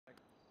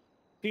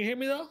Can you hear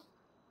me though?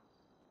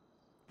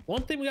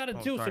 One thing we got to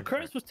do. Sorry, so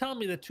Curtis was telling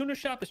me the tuner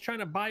shop is trying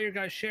to buy your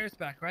guys' shares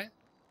back, right?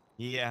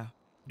 Yeah.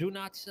 Do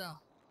not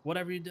sell.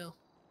 Whatever you do.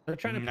 They're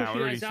trying to Nah, push we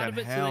you already guys out said of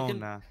it so hell they can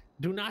nah.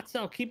 do not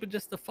sell. Keep it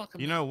just the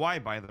fucking. You know why,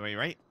 by the way,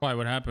 right? Why?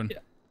 What happened? Yeah.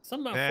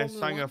 Some about They're Formula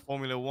starting a 1.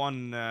 Formula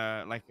One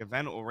like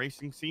event or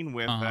racing scene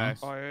with.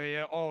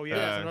 Oh yeah,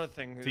 that's another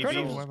thing.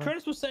 TV.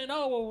 Curtis was saying,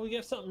 "Oh well, we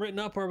get something written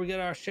up, or we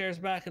get our shares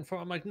back." And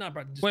I'm like, "Nah,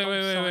 bro." Just Wait.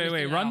 don't sell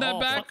anything Run at that all.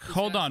 back. Fuck these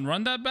Hold guys. on.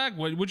 Run that back.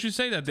 What would you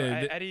say that So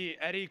day?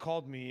 Eddie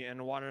called me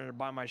and wanted to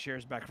buy my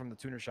shares back from the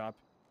tuner shop,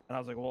 and I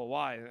was like, "Well,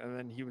 why?" And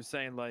then he was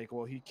saying like,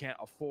 "Well, he can't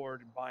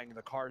afford buying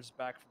the cars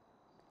back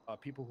from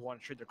people who want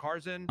to trade their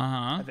cars in,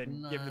 and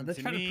then give them they're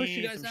to trying me, to push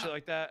you guys some out. shit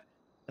like that."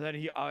 And then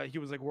he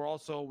was like, we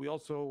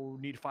also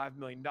need $5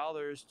 million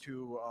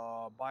to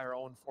buy our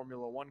own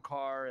Formula One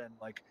car and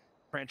like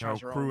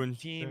franchise our own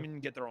team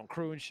and get their own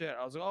crew and shit.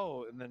 I was like,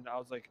 oh, and then I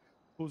was like,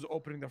 who's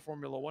opening the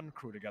Formula One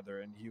crew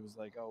together? And he was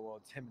like, oh well,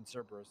 it's him and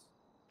Cerberus.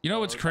 You know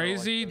what's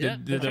crazy?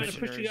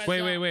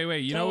 Wait.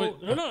 You know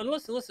what? No,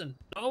 listen.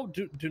 No,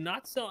 do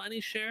not sell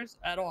any shares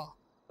at all.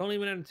 Don't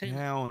even entertain.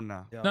 Hell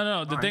no.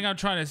 No. The thing I'm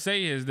trying to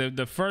say is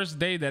the first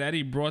day that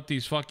Eddie brought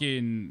these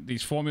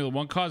Formula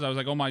One cars, I was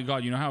like, oh my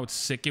god, you know how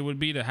sick it would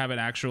be to have an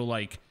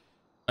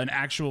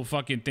actual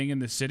fucking thing in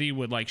the city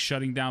with like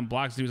shutting down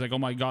blocks. He was like, oh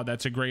my god,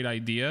 that's a great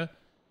idea.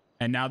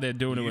 And now they're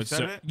doing it with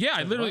yeah.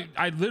 I literally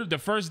the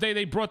first day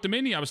they brought them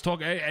in here, I was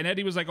talking, and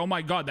Eddie was like, oh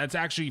my god, that's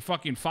actually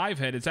fucking five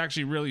head. It's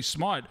actually really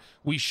smart.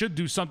 We should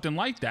do something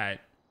like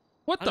that.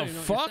 What the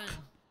fuck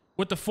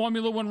with the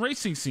Formula One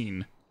racing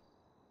scene?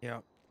 Yeah.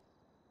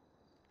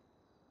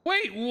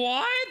 Wait,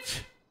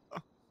 what?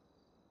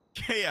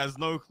 He has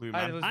no clue,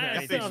 man.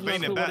 I still have no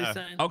clue what he's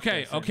saying.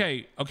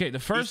 Okay. The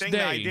first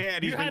day,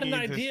 you had an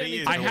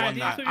idea.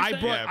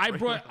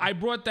 I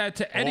brought that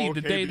to Eddie the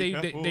day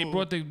they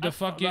brought the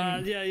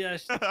fucking. Yeah,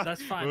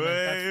 that's fine.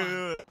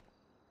 Man.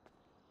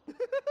 That's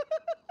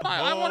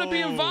fine. I want to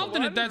be involved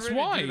in it. That's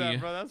why.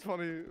 That's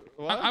funny.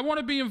 I want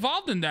to be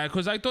involved in that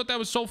because I thought that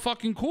was so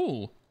fucking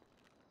cool.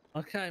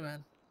 Okay,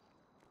 man.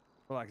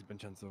 Relax,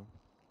 Vincenzo.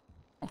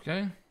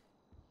 Okay.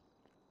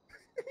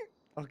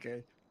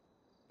 Okay.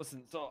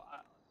 Listen, so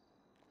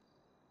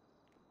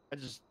I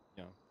just,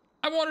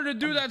 I wanted to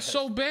do that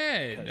so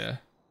bad.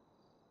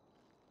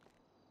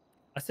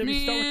 I said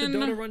we start with the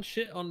Dota run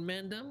shit on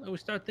Mandem, and we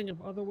start thinking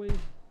of other ways.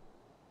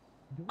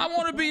 I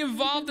want to be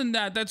involved in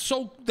that.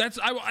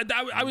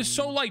 I was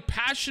so like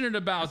passionate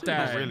about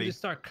that. Really? Just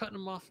start cutting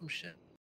them off from shit.